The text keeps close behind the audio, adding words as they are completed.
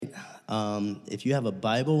If you have a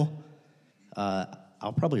Bible,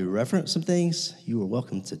 I'll probably reference some things. You are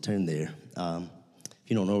welcome to turn there. If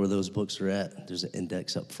you don't know where those books are at, there's an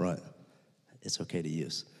index up front. It's okay to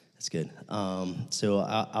use. That's good. So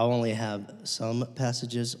I'll only have some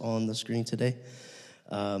passages on the screen today.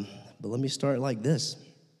 But let me start like this.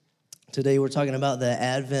 Today we're talking about the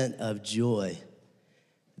advent of joy,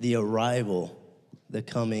 the arrival, the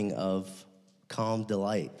coming of calm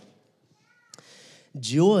delight.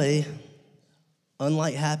 Joy,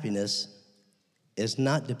 unlike happiness, is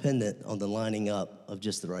not dependent on the lining up of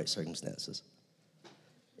just the right circumstances.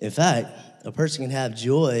 In fact, a person can have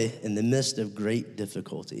joy in the midst of great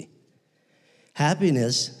difficulty.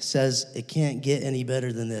 Happiness says it can't get any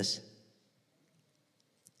better than this.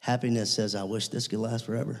 Happiness says, I wish this could last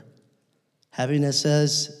forever. Happiness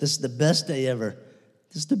says, this is the best day ever.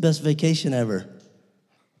 This is the best vacation ever.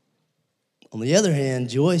 On the other hand,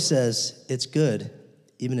 joy says it's good,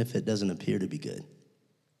 even if it doesn't appear to be good.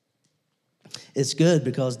 It's good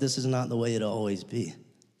because this is not the way it'll always be.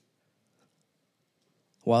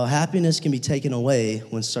 While happiness can be taken away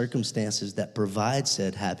when circumstances that provide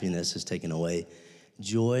said happiness is taken away,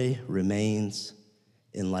 joy remains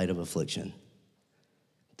in light of affliction.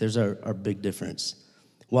 There's our big difference.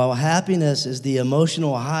 While happiness is the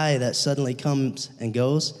emotional high that suddenly comes and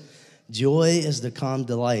goes, joy is the calm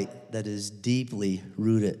delight that is deeply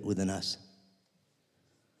rooted within us.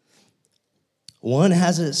 One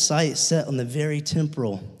has its sight set on the very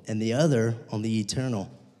temporal and the other on the eternal.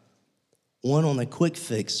 One on the quick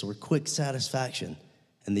fix or quick satisfaction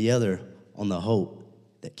and the other on the hope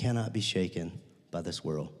that cannot be shaken by this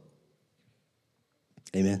world.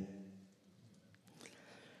 Amen.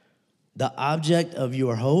 The object of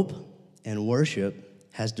your hope and worship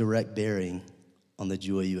has direct bearing on the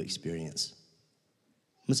joy you experience.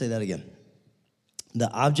 I'm going to say that again.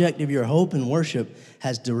 The object of your hope and worship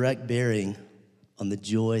has direct bearing on the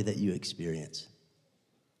joy that you experience.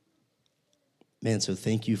 Man, so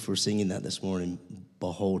thank you for singing that this morning,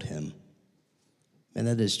 Behold Him. Man,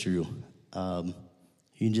 that is true.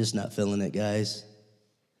 You're just not feeling it, guys,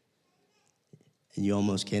 and you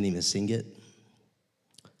almost can't even sing it.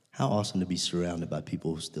 How awesome to be surrounded by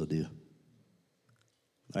people who still do,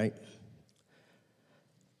 right?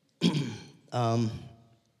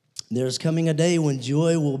 There's coming a day when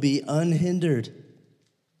joy will be unhindered.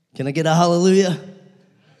 Can I get a hallelujah?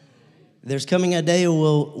 There's coming a day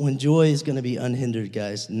when joy is going to be unhindered,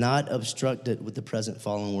 guys, not obstructed with the present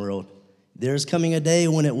fallen world. There's coming a day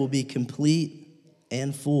when it will be complete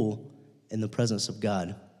and full in the presence of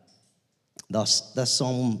God. That's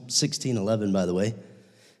Psalm 16:11, by the way.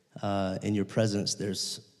 In your presence,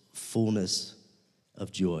 there's fullness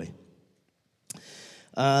of joy.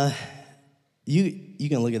 You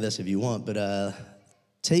can look at this if you want, but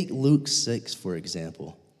take Luke 6, for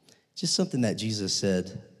example. Just something that Jesus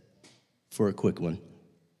said for a quick one.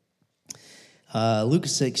 Luke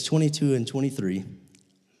 6, 22 and 23.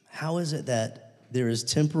 How is it that there is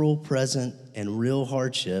temporal, present, and real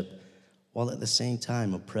hardship, while at the same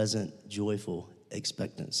time a present, joyful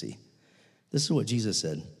expectancy? This is what Jesus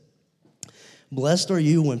said. Blessed are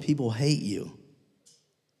you when people hate you,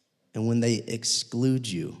 and when they exclude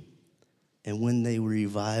you, and when they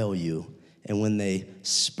revile you, and when they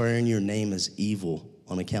spurn your name as evil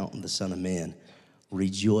on account of the Son of Man.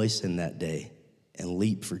 Rejoice in that day and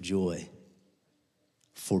leap for joy,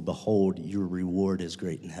 for behold, your reward is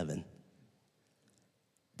great in heaven.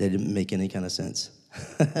 That didn't make any kind of sense,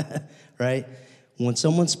 right? When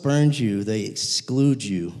someone spurns you, they exclude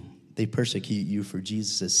you, they persecute you for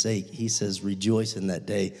Jesus' sake. He says, rejoice in that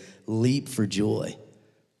day, leap for joy,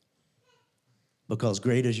 because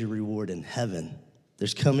great is your reward in heaven.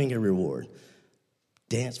 There's coming a reward.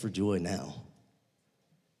 Dance for joy now.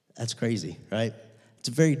 That's crazy, right? It's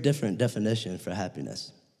a very different definition for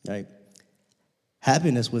happiness, right?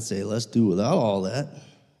 Happiness would say, let's do without all that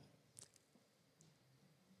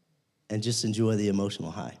and just enjoy the emotional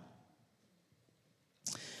high.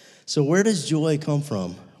 So where does joy come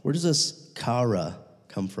from? Where does this kara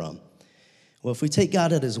come from? Well, if we take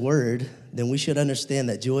God at his word, then we should understand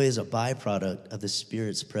that joy is a byproduct of the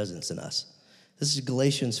Spirit's presence in us. This is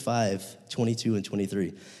Galatians 5, 22 and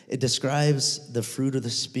 23. It describes the fruit of the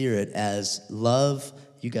Spirit as love.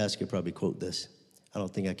 You guys could probably quote this. I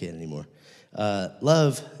don't think I can anymore.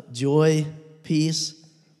 Love, joy, peace,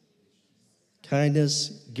 kindness,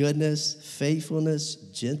 goodness, faithfulness,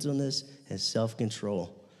 gentleness, and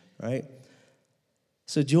self-control, right?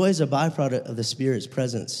 So joy is a byproduct of the Spirit's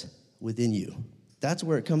presence within you. That's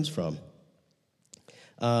where it comes from.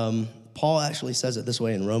 Paul actually says it this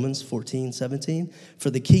way in Romans 14:17. For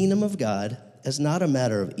the kingdom of God is not a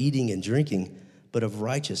matter of eating and drinking, but of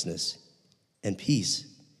righteousness and peace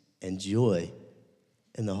and joy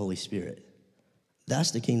in the Holy Spirit.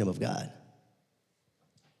 That's the kingdom of God.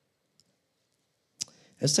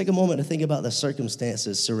 Let's take a moment to think about the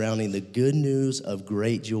circumstances surrounding the good news of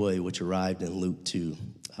great joy which arrived in Luke 2,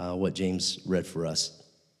 what James read for us.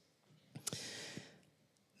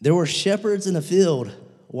 There were shepherds in a field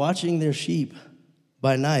watching their sheep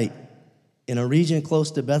by night in a region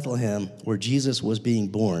close to Bethlehem where Jesus was being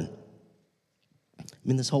born. I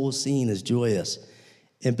mean, this whole scene is joyous.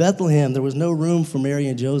 In Bethlehem, there was no room for Mary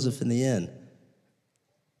and Joseph in the inn.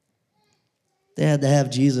 They had to have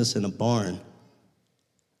Jesus in a barn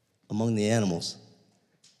among the animals.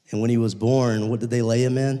 And when he was born, what did they lay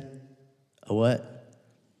him in? A what?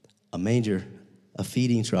 A manger, a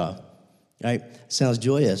feeding trough. Right? Sounds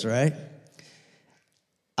joyous, right?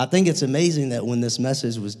 I think it's amazing that when this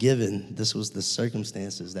message was given, this was the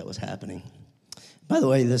circumstances that was happening. By the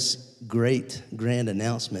way, this great, grand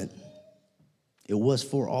announcement, it was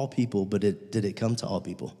for all people, but did it come to all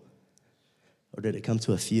people? Or did it come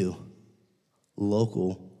to a few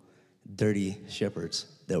local, dirty shepherds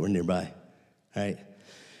that were nearby? Right?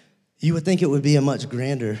 You would think it would be a much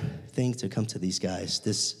grander thing to come to these guys,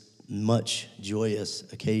 this much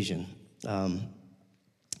joyous occasion.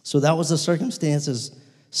 So that was the circumstances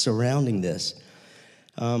surrounding this.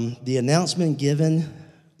 The announcement given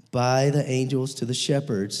by the angels to the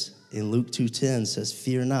shepherds in Luke 2:10 says,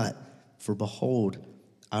 "Fear not, for behold,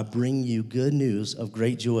 I bring you good news of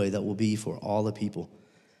great joy that will be for all the people."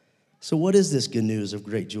 So what is this good news of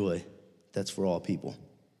great joy that's for all people?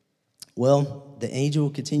 Well, the angel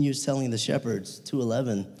continues telling the shepherds,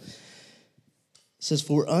 2:11, says,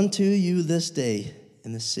 "For unto you this day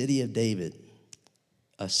in the city of David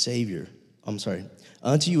a Savior."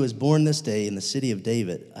 Unto you is born this day in the city of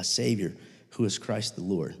David a Savior, who is Christ the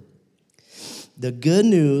Lord. The good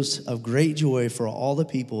news of great joy for all the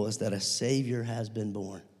people is that a Savior has been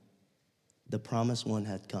born. The promised one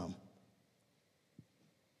had come.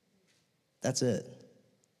 That's it.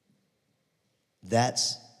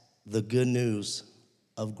 That's the good news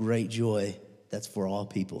of great joy that's for all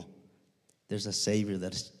people. There's a Savior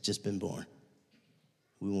that's just been born.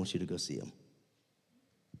 We want you to go see him.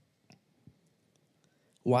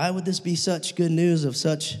 Why would this be such good news of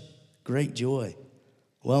such great joy?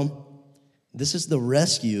 Well, this is the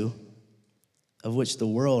rescue of which the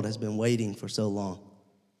world has been waiting for so long.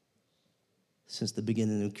 Since the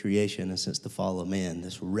beginning of creation and since the fall of man,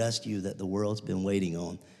 this rescue that the world's been waiting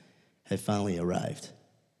on had finally arrived.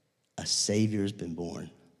 A Savior has been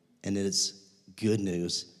born, and it's good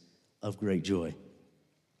news of great joy.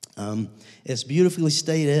 It's beautifully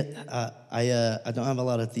stated. I don't have a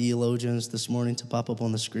lot of theologians this morning to pop up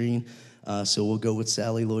on the screen, so we'll go with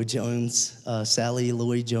Sally Lloyd Jones,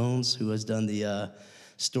 who has done the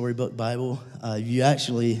Storybook Bible.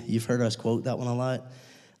 You've heard us quote that one a lot,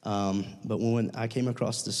 but when I came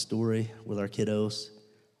across this story with our kiddos,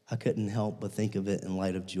 I couldn't help but think of it in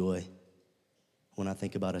light of joy when I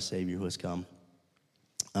think about a Savior who has come.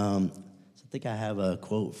 So I think I have a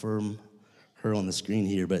quote from her on the screen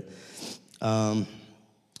here, but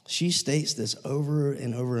she states this over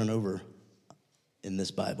and over and over in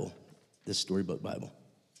this Bible, this Storybook Bible,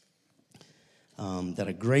 that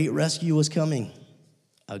a great rescue was coming.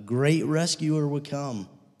 A great rescuer would come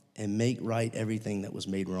and make right everything that was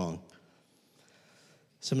made wrong.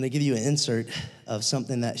 So I'm going to give you an insert of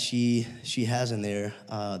something that she has in there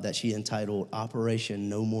that she entitled Operation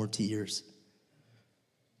No More Tears.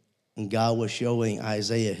 And God was showing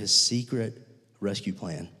Isaiah his secret rescue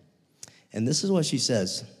plan. And this is what she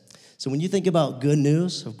says. So when you think about good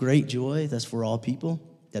news of great joy that's for all people,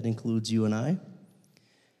 that includes you and I,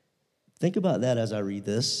 think about that as I read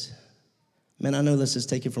this. Man, I know this is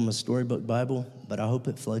taken from a Storybook Bible, but I hope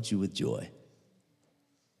it floods you with joy.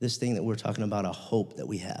 This thing that we're talking about, a hope that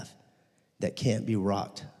we have that can't be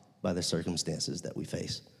rocked by the circumstances that we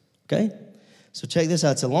face. Okay? So check this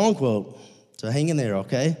out. It's a long quote, so hang in there,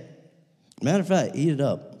 okay? Matter of fact, eat it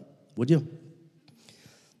up, would you?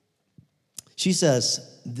 She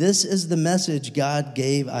says, this is the message God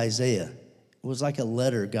gave Isaiah. It was like a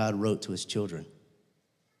letter God wrote to his children.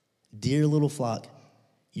 Dear little flock,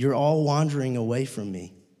 you're all wandering away from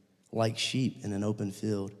me like sheep in an open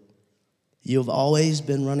field. You have always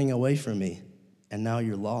been running away from me, and now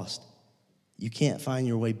you're lost. You can't find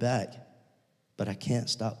your way back, but I can't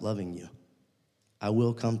stop loving you. I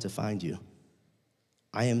will come to find you.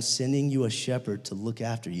 I am sending you a shepherd to look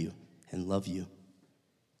after you and love you,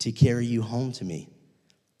 to carry you home to me.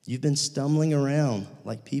 You've been stumbling around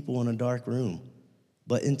like people in a dark room,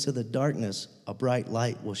 but into the darkness, a bright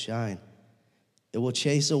light will shine. It will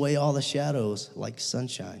chase away all the shadows like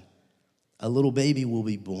sunshine. A little baby will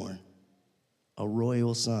be born, a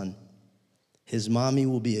royal son. His mommy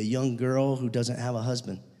will be a young girl who doesn't have a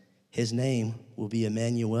husband. His name will be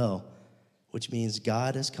Emmanuel, which means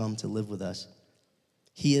God has come to live with us.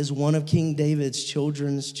 He is one of King David's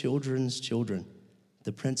children's children,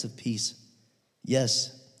 the Prince of Peace.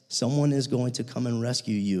 Yes, someone is going to come and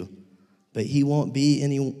rescue you, but he won't be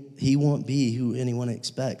who anyone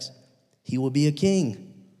expects. He will be a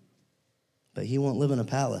king, but he won't live in a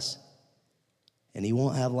palace, and he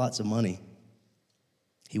won't have lots of money.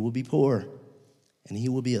 He will be poor, and he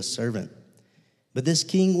will be a servant. But this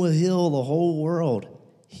king will heal the whole world.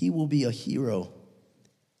 He will be a hero.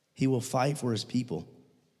 He will fight for his people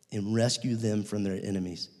and rescue them from their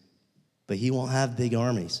enemies. But he won't have big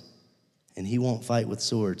armies, and he won't fight with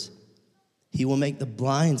swords. He will make the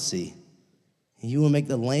blind see. He will make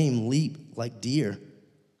the lame leap like deer.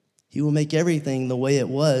 He will make everything the way it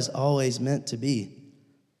was always meant to be.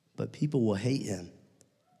 But people will hate him,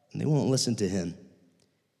 and they won't listen to him.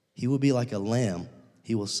 He will be like a lamb.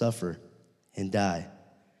 He will suffer and die.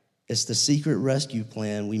 It's the secret rescue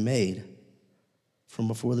plan we made from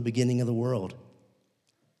before the beginning of the world.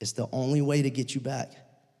 It's the only way to get you back.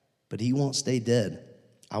 But he won't stay dead.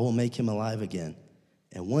 I will make him alive again.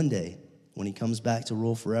 And one day, when he comes back to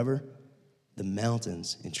rule forever, the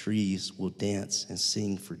mountains and trees will dance and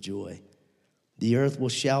sing for joy. The earth will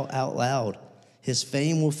shout out loud. His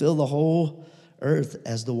fame will fill the whole earth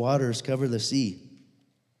as the waters cover the sea.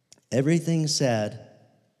 Everything sad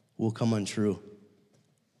will come untrue.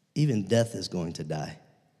 Even death is going to die.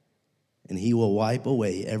 And he will wipe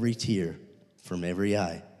away every tear from every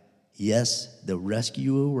eye. Yes, the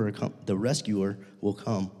rescuer will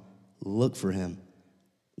come. Look for him.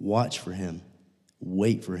 Watch for him.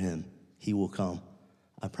 Wait for him. He will come.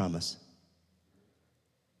 I promise.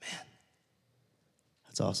 Man,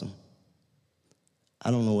 that's awesome. I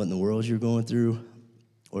don't know what in the world you're going through,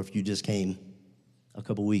 or if you just came a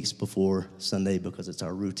couple weeks before Sunday because it's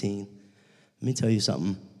our routine. Let me tell you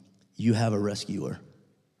something. You have a rescuer.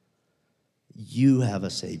 You have a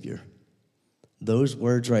Savior. Those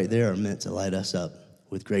words right there are meant to light us up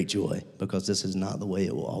with great joy, because this is not the way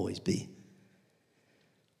it will always be.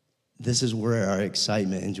 This is where our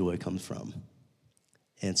excitement and joy comes from.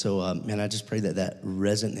 And so, man, I just pray that that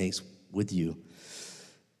resonates with you.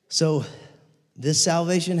 So this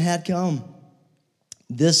salvation had come.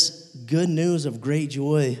 This good news of great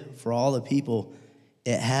joy for all the people,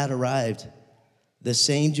 it had arrived. The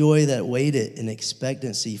same joy that waited in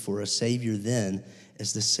expectancy for a Savior then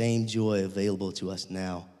is the same joy available to us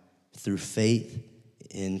now through faith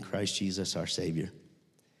in Christ Jesus, our Savior.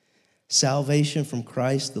 Salvation from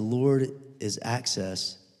Christ, the Lord, is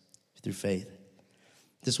access through faith.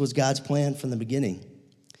 This was God's plan from the beginning.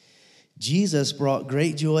 Jesus brought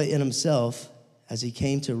great joy in himself as he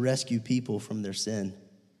came to rescue people from their sin.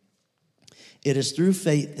 It is through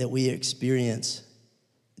faith that we experience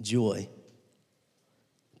joy.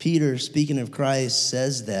 Peter, speaking of Christ,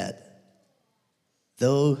 says that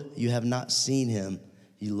though you have not seen him,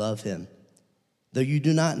 you love him. Though you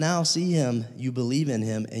do not now see him, you believe in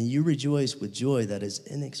him, and you rejoice with joy that is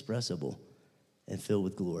inexpressible and filled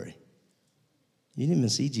with glory. You didn't even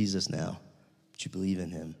see Jesus now, but you believe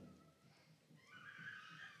in him.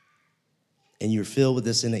 And you're filled with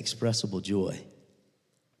this inexpressible joy.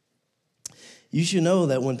 You should know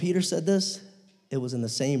that when Peter said this, it was in the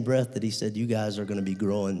same breath that he said, you guys are going to be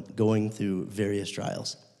going through various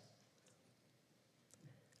trials.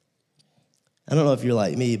 I don't know if you're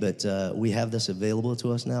like me, but we have this available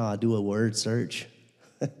to us now. I do a word search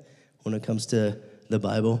when it comes to the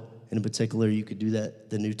Bible. And in particular, you could do that,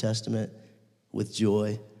 the New Testament, with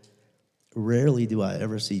joy. Rarely do I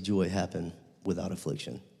ever see joy happen without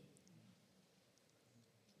affliction.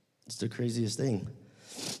 It's the craziest thing.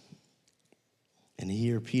 And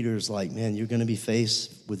here Peter's like, man, you're going to be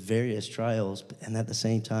faced with various trials, and at the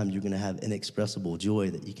same time, you're going to have inexpressible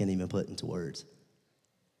joy that you can't even put into words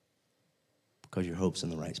because your hope's in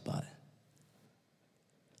the right spot.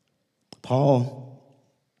 Paul,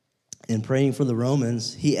 in praying for the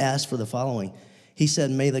Romans, he asked for the following. He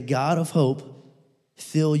said, may the God of hope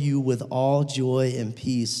fill you with all joy and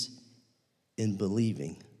peace in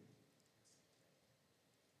believing,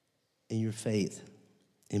 in your faith,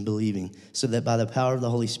 in believing, so that by the power of the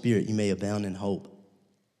Holy Spirit you may abound in hope.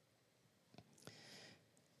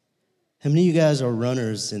 How many of you guys are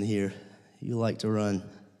runners in here? You like to run?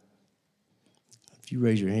 If you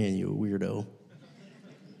raise your hand, you're a weirdo.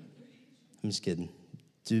 I'm just kidding.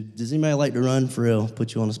 Does anybody like to run for real?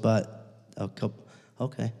 Put you on the spot? A couple.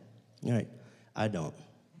 Okay. All right. I don't.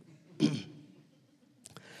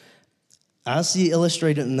 I see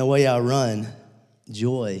illustrated in the way I run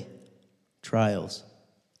joy trials,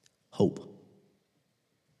 hope.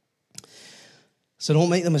 So don't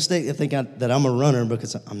make the mistake to think that I'm a runner,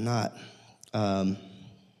 because I'm not. I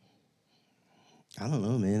don't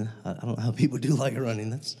know, man. I don't know how people do like running.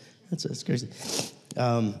 That's crazy.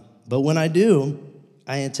 But when I do,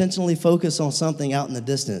 I intentionally focus on something out in the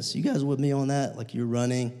distance. You guys with me on that? Like you're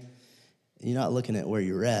running, and you're not looking at where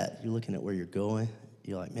you're at. You're looking at where you're going.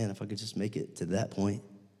 You're like, man, if I could just make it to that point.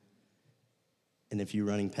 And if you're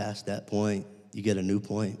running past that point, you get a new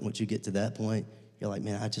point. Once you get to that point, you're like,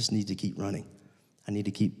 man, I just need to keep running. I need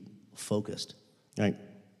to keep focused, right?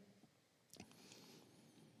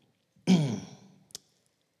 I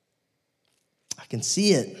can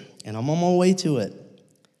see it, and I'm on my way to it.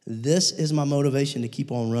 This is my motivation to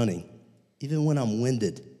keep on running, even when I'm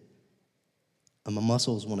winded and my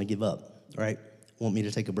muscles want to give up, right? Want me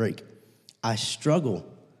to take a break. I struggle,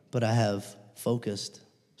 but I have focused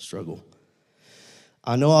struggle.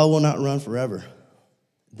 I know I will not run forever.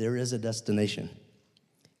 There is a destination.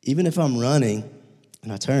 Even if I'm running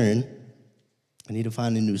and I turn, I need to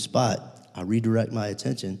find a new spot. I redirect my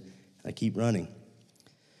attention, and I keep running.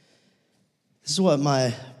 This is what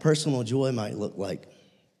my personal joy might look like.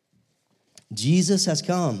 Jesus has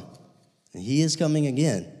come, and he is coming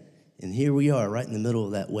again. And here we are, right in the middle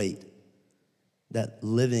of that wait, that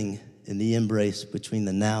living in the embrace between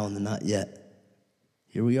the now and the not yet.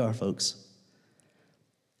 Here we are, folks.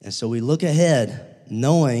 And so we look ahead,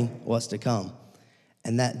 knowing what's to come.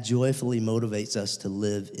 And that joyfully motivates us to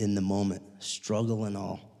live in the moment, struggle and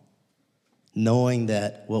all, knowing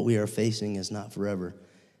that what we are facing is not forever.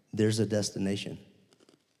 There's a destination.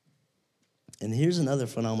 And here's another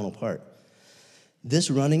phenomenal part. This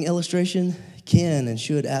running illustration can and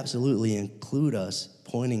should absolutely include us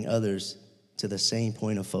pointing others to the same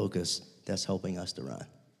point of focus that's helping us to run.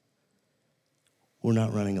 We're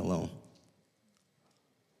not running alone.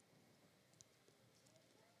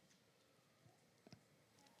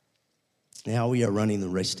 Now we are running the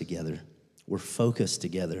race together. We're focused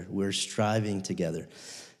together. We're striving together.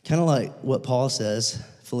 Kind of like what Paul says,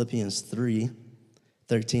 Philippians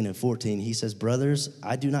 3:13 and 14. He says, brothers,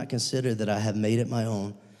 I do not consider that I have made it my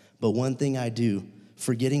own, but one thing I do,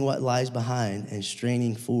 forgetting what lies behind and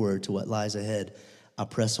straining forward to what lies ahead, I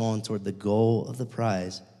press on toward the goal of the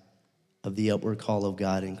prize of the upward call of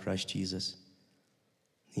God in Christ Jesus.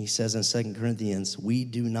 He says in 2 Corinthians, we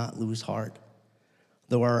do not lose heart.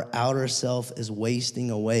 Though our outer self is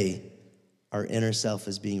wasting away, our inner self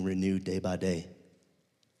is being renewed day by day.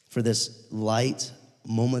 For this light,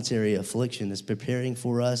 momentary affliction is preparing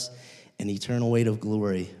for us an eternal weight of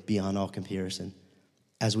glory beyond all comparison,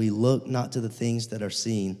 as we look not to the things that are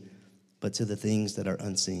seen, but to the things that are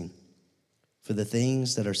unseen. For the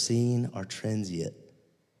things that are seen are transient,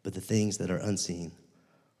 but the things that are unseen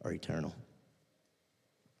are eternal.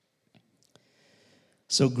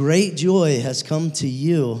 So great joy has come to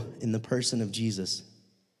you in the person of Jesus.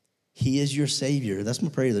 He is your Savior. That's my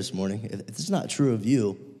prayer this morning. If it's not true of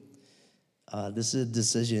you, this is a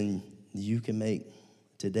decision you can make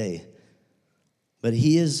today. But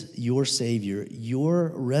he is your Savior,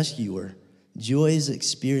 your rescuer. Joy is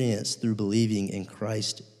experienced through believing in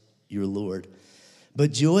Christ, your Lord.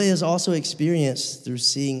 But joy is also experienced through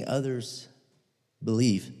seeing others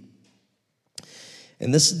believe.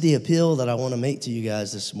 And this is the appeal that I want to make to you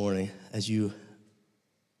guys this morning as you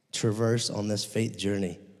traverse on this faith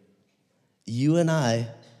journey. You and I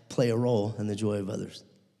play a role in the joy of others.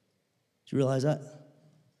 Do you realize that?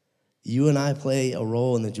 You and I play a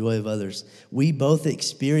role in the joy of others. We both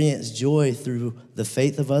experience joy through the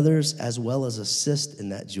faith of others as well as assist in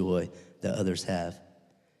that joy that others have.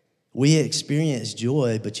 We experience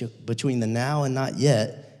joy between the now and not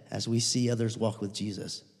yet as we see others walk with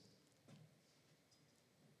Jesus.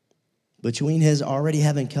 Between his already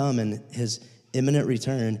having come and his imminent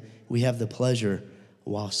return, we have the pleasure,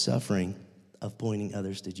 while suffering, of pointing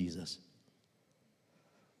others to Jesus.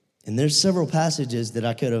 And there's several passages that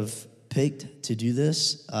I could have picked to do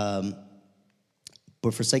this,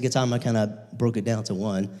 but for sake of time, I kind of broke it down to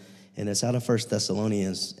one, and it's out of 1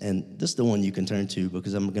 Thessalonians, and this is the one you can turn to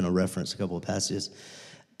because I'm going to reference a couple of passages,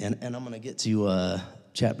 and I'm going to get to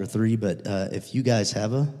chapter 3, but if you guys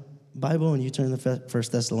have a Bible and you turn to 1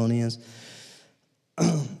 Thessalonians,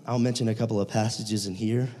 I'll mention a couple of passages in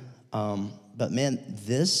here. But man,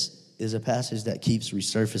 this is a passage that keeps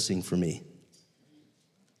resurfacing for me.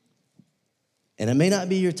 And it may not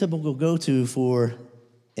be your typical go-to for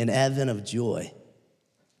an advent of joy.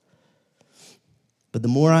 But the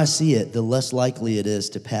more I see it, the less likely it is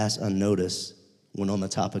to pass unnoticed when on the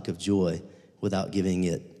topic of joy without giving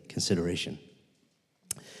it consideration.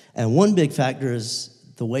 And one big factor is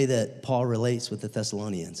the way that Paul relates with the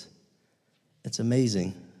Thessalonians. It's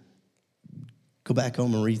amazing. Go back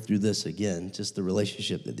home and read through this again, just the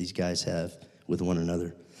relationship that these guys have with one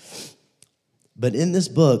another. But in this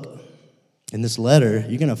book, in this letter,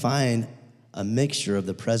 you're going to find a mixture of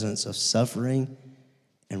the presence of suffering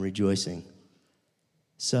and rejoicing.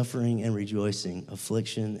 Suffering and rejoicing,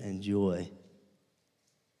 affliction and joy.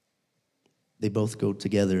 They both go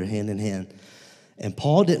together hand in hand. And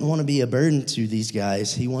Paul didn't want to be a burden to these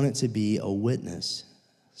guys. He wanted to be a witness.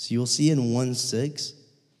 So you'll see in 1:6,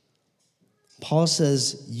 Paul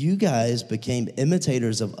says, you guys became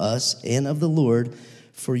imitators of us and of the Lord,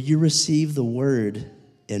 for you received the word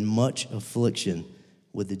in much affliction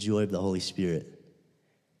with the joy of the Holy Spirit.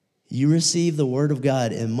 You received the word of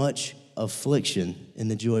God in much affliction in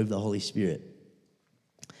the joy of the Holy Spirit.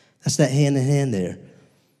 That's that hand in hand there.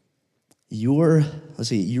 You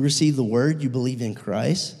received the word, you believe in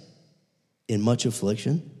Christ in much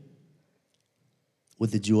affliction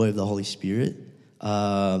with the joy of the Holy Spirit.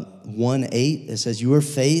 1:8, it says, your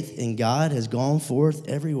faith in God has gone forth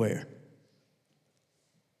everywhere.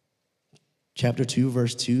 Chapter 2,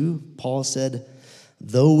 verse 2, Paul said,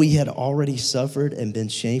 though we had already suffered and been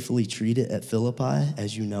shamefully treated at Philippi,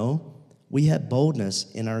 as you know, we had boldness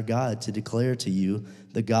in our God to declare to you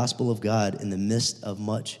the gospel of God in the midst of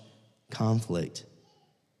much conflict.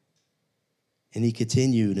 And he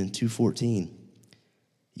continued in 2:14,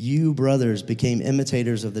 you, brothers, became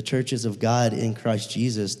imitators of the churches of God in Christ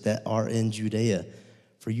Jesus that are in Judea,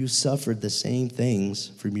 for you suffered the same things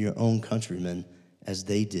from your own countrymen as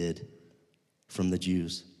they did from the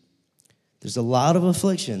Jews. There's a lot of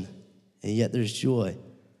affliction, and yet there's joy.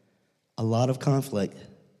 A lot of conflict,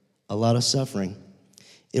 a lot of suffering.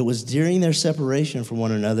 It was during their separation from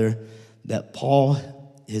one another that Paul,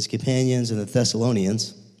 his companions, and the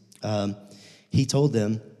Thessalonians, he told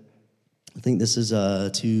them, I think this is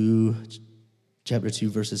chapter 2,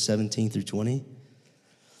 verses 17 through 20.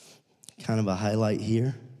 Kind of a highlight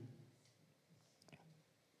here.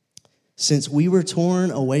 Since we were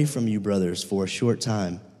torn away from you, brothers, for a short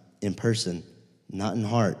time, in person, not in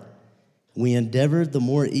heart, we endeavored the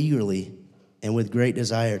more eagerly and with great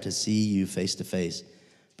desire to see you face to face,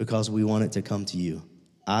 because we wanted to come to you.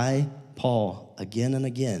 I, Paul, again and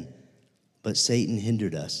again, but Satan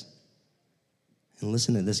hindered us. And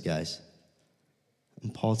listen to this, guys.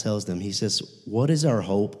 And Paul tells them, he says, what is our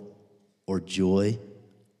hope or joy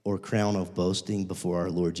or crown of boasting before our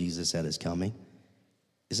Lord Jesus at his coming?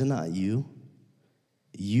 Is it not you?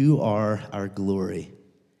 You are our glory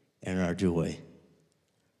and our joy.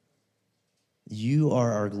 You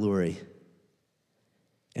are our glory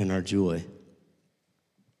and our joy.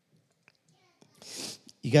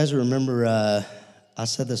 You guys remember, I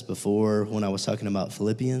said this before when I was talking about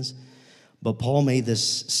Philippians, but Paul made this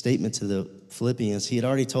statement to the Philippians. He had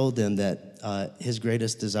already told them that his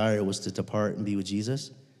greatest desire was to depart and be with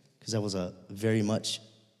Jesus, because that was a very much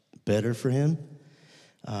better for him.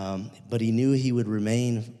 But he knew he would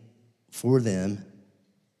remain for them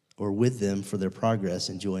or with them for their progress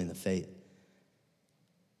and joy in the faith.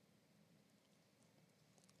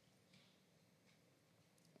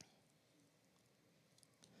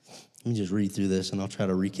 Let me just read through this, and I'll try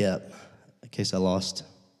to recap in case I lost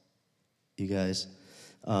you guys.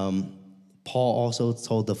 Paul also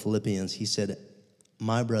told the Philippians, he said,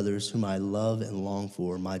 my brothers, whom I love and long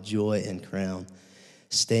for, my joy and crown,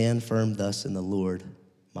 stand firm thus in the Lord,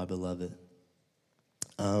 my beloved.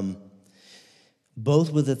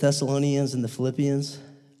 Both with the Thessalonians and the Philippians,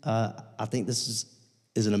 I think this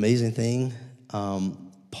is an amazing thing.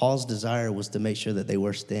 Paul's desire was to make sure that they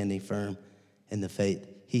were standing firm in the faith.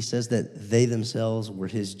 He says that they themselves were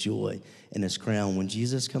his joy and his crown. When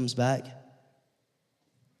Jesus comes back,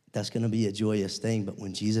 that's going to be a joyous thing. But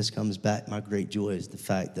when Jesus comes back, my great joy is the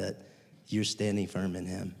fact that you're standing firm in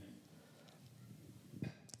him.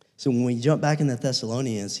 So when we jump back in the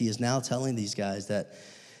Thessalonians, he is now telling these guys that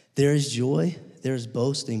there is joy, there is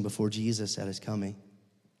boasting before Jesus at his coming.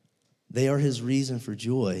 They are his reason for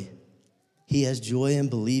joy. He has joy in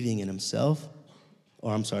believing in himself,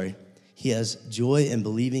 he has joy in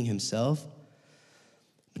believing himself,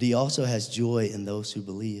 but he also has joy in those who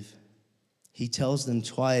believe. He tells them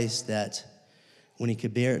twice that when he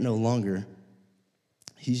could bear it no longer,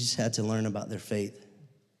 he just had to learn about their faith.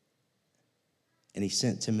 And he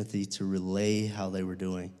sent Timothy to relay how they were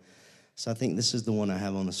doing. So I think this is the one I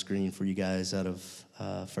have on the screen for you guys out of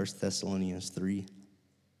 1 Thessalonians 3.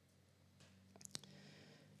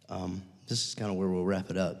 This is kind of where we'll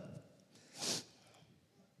wrap it up.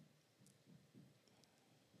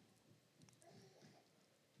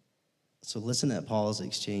 So listen at Paul's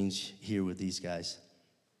exchange here with these guys,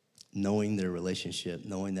 knowing their relationship,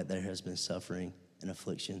 knowing that there has been suffering and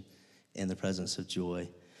affliction. in the presence of joy,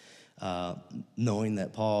 knowing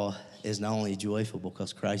that Paul is not only joyful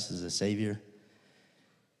because Christ is a Savior,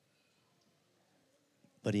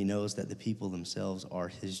 but he knows that the people themselves are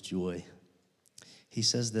his joy. He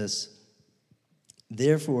says this,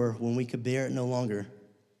 "Therefore, when we could bear it no longer,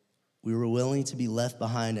 we were willing to be left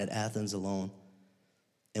behind at Athens alone,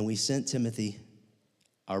 and we sent Timothy,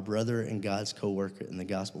 our brother and God's co-worker in the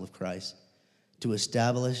gospel of Christ, to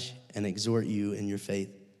establish and exhort you in your faith,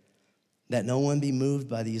 that no one be moved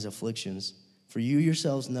by these afflictions, for you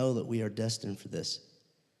yourselves know that we are destined for this.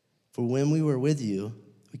 For when we were with you,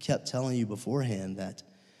 we kept telling you beforehand that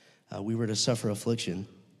we were to suffer affliction,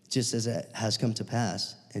 just as it has come to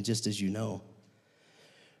pass, and just as you know.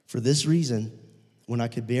 For this reason, when I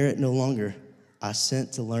could bear it no longer, I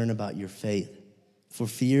sent to learn about your faith, for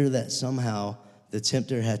fear that somehow the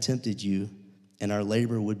tempter had tempted you, and our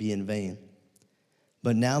labor would be in vain.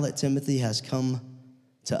 But now that Timothy has come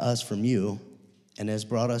to us from you, and has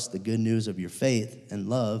brought us the good news of your faith and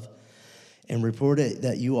love, and reported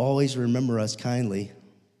that you always remember us kindly,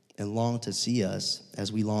 and long to see us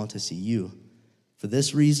as we long to see you. For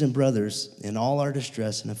this reason, brothers, in all our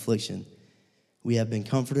distress and affliction, we have been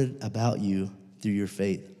comforted about you through your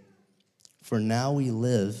faith. For now we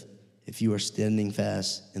live if you are standing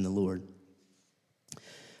fast in the Lord.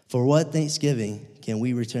 For what thanksgiving can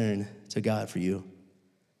we return to God for you?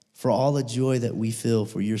 For all the joy that we feel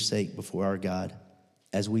for your sake before our God,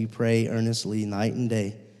 as we pray earnestly night and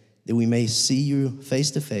day, that we may see you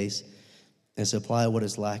face to face and supply what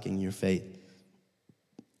is lacking in your faith.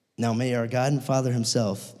 Now may our God and Father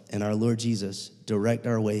himself and our Lord Jesus direct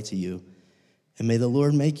our way to you, and may the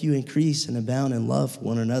Lord make you increase and abound in love for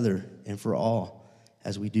one another and for all,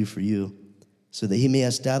 as we do for you, so that he may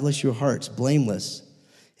establish your hearts blameless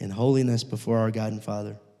in holiness before our God and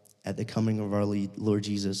Father at the coming of our Lord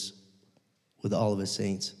Jesus with all of his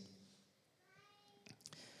saints."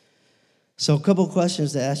 So a couple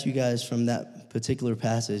questions to ask you guys from that particular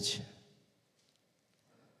passage.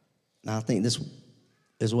 Now, I think this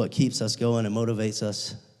is what keeps us going and motivates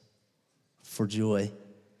us for joy.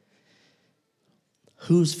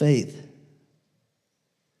 Whose faith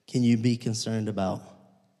can you be concerned about?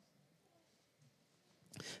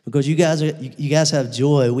 Because you guys have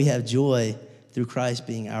joy. We have joy through Christ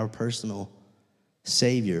being our personal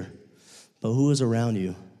Savior. But who is around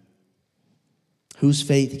you? Whose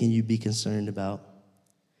faith can you be concerned about?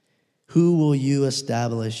 Who will you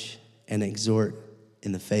establish and exhort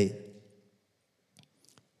in the faith?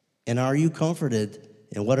 And are you comforted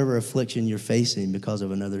in whatever affliction you're facing because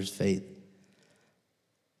of another's faith?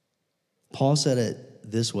 Paul said it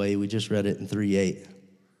this way. We just read it in 3:8.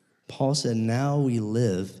 Paul said, "Now we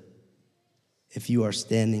live if you are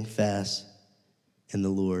standing fast in the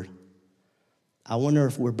Lord." I wonder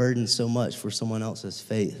if we're burdened so much for someone else's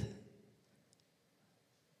faith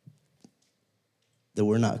that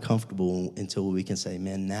we're not comfortable until we can say,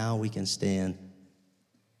 "Man, now we can stand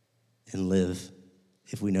and live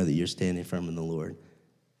if we know that you're standing firm in the Lord."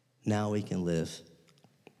 Now we can live.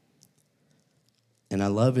 And I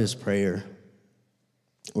love his prayer,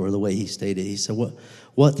 or the way he stated. He said,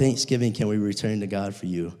 what thanksgiving can we return to God for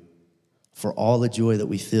you, for all the joy that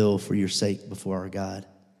we feel for your sake before our God,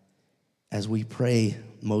 as we pray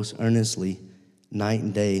most earnestly night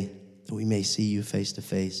and day that we may see you face to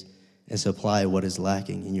face and supply what is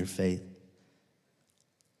lacking in your faith.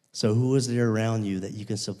 So who is there around you that you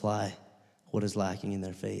can supply what is lacking in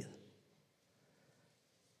their faith?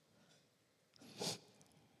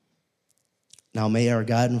 Now may our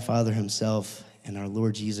God and Father himself and our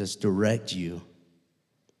Lord Jesus direct you,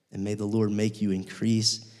 and may the Lord make you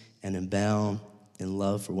increase and abound in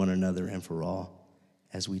love for one another and for all,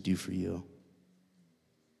 as we do for you.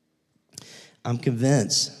 I'm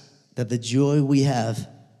convinced that the joy we have,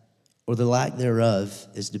 or the lack thereof,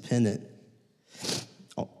 is dependent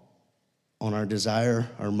on our desire,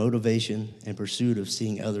 our motivation, and pursuit of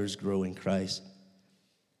seeing others grow in Christ,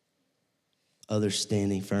 others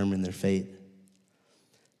standing firm in their faith.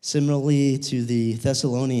 Similarly to the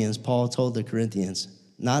Thessalonians, Paul told the Corinthians,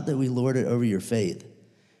 "Not that we lord it over your faith,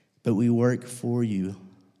 but we work for you,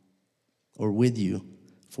 or with you,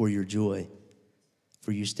 for your joy,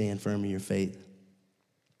 for you stand firm in your faith."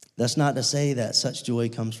 That's not to say that such joy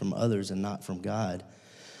comes from others and not from God,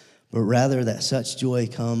 but rather that such joy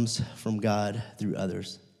comes from God through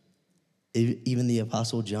others. Even the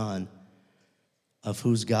Apostle John, of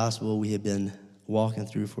whose gospel we have been walking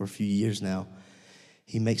through for a few years now,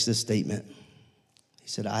 he makes this statement. He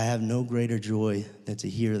said, "I have no greater joy than to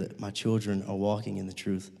hear that my children are walking in the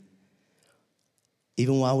truth."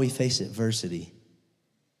 Even while we face adversity,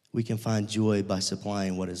 we can find joy by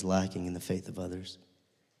supplying what is lacking in the faith of others.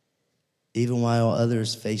 Even while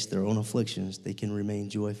others face their own afflictions, they can remain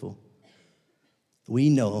joyful. We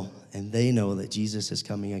know, and they know, that Jesus is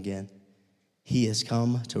coming again. He has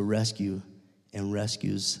come to rescue and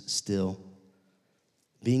rescues still.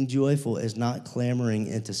 Being joyful is not clamoring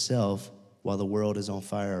into self while the world is on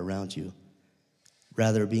fire around you.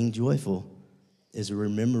 Rather, being joyful is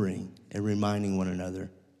remembering and reminding one another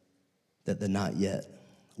that the not yet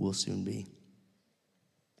will soon be.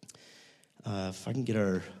 If I can get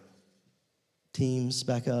our teams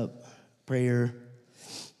back up, prayer,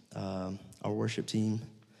 our worship team.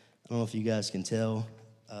 I don't know if you guys can tell.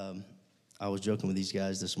 I was joking with these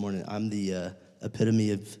guys this morning. I'm the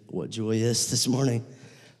epitome of what joy is this morning.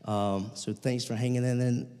 So thanks for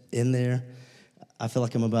hanging in there. I feel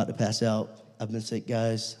like I'm about to pass out. I've been sick,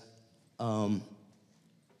 guys. That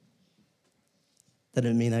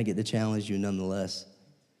doesn't mean I get to challenge you nonetheless.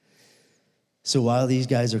 So while these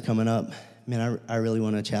guys are coming up, man, I really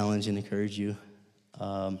want to challenge and encourage you.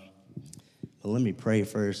 But let me pray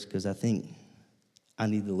first, because I think I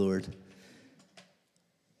need the Lord.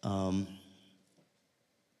 But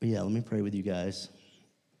yeah, let me pray with you guys.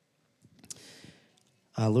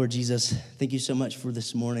 Lord Jesus, thank you so much for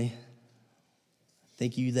this morning.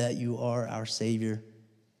 Thank you that you are our Savior,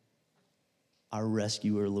 our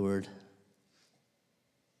rescuer, Lord.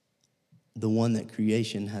 The one that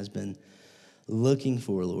creation has been looking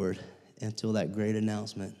for, Lord, until that great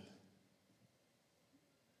announcement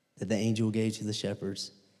that the angel gave to the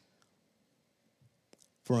shepherds.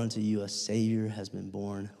 For unto you a Savior has been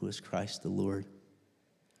born, who is Christ the Lord.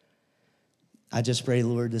 I just pray,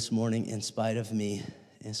 Lord, this morning, in spite of me,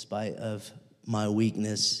 in spite of my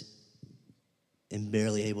weakness and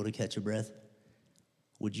barely able to catch a breath,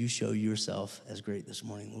 would you show yourself as great this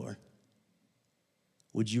morning, Lord?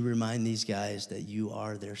 Would you remind these guys that you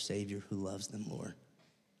are their Savior who loves them, Lord?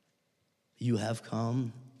 You have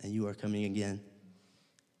come and you are coming again.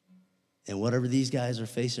 And whatever these guys are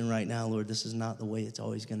facing right now, Lord, this is not the way it's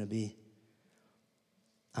always going to be.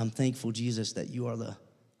 I'm thankful, Jesus, that you are the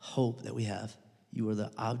hope that we have. You are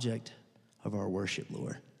the object of our worship,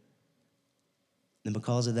 Lord. And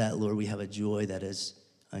because of that, Lord, we have a joy that is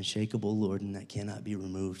unshakable, Lord, and that cannot be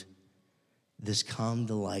removed. This calm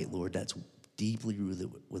delight, Lord, that's deeply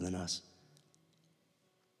rooted within us.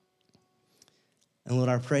 And Lord,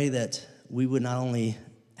 I pray that we would not only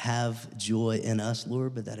have joy in us,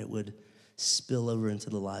 Lord, but that it would spill over into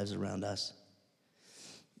the lives around us.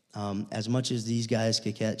 As much as these guys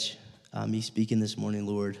could catch me speaking this morning,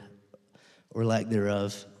 Lord, or lack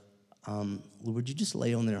thereof, Lord, would you just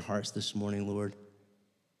lay on their hearts this morning, Lord,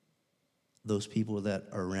 those people that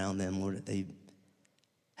are around them, Lord, that they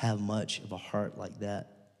have much of a heart like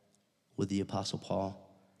that with the Apostle Paul,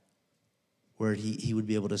 where he would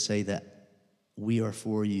be able to say that we are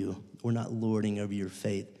for you. We're not lording over your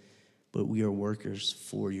faith, but we are workers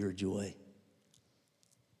for your joy.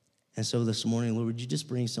 And so this morning, Lord, would you just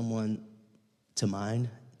bring someone to mind,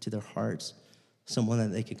 to their hearts, someone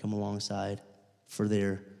that they could come alongside for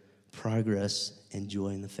their progress and joy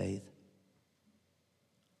in the faith.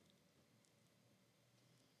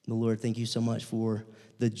 But Lord, thank you so much for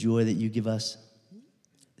the joy that you give us.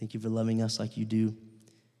 Thank you for loving us like you do.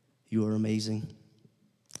 You are amazing.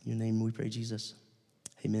 In your name we pray, Jesus.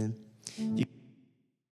 Amen.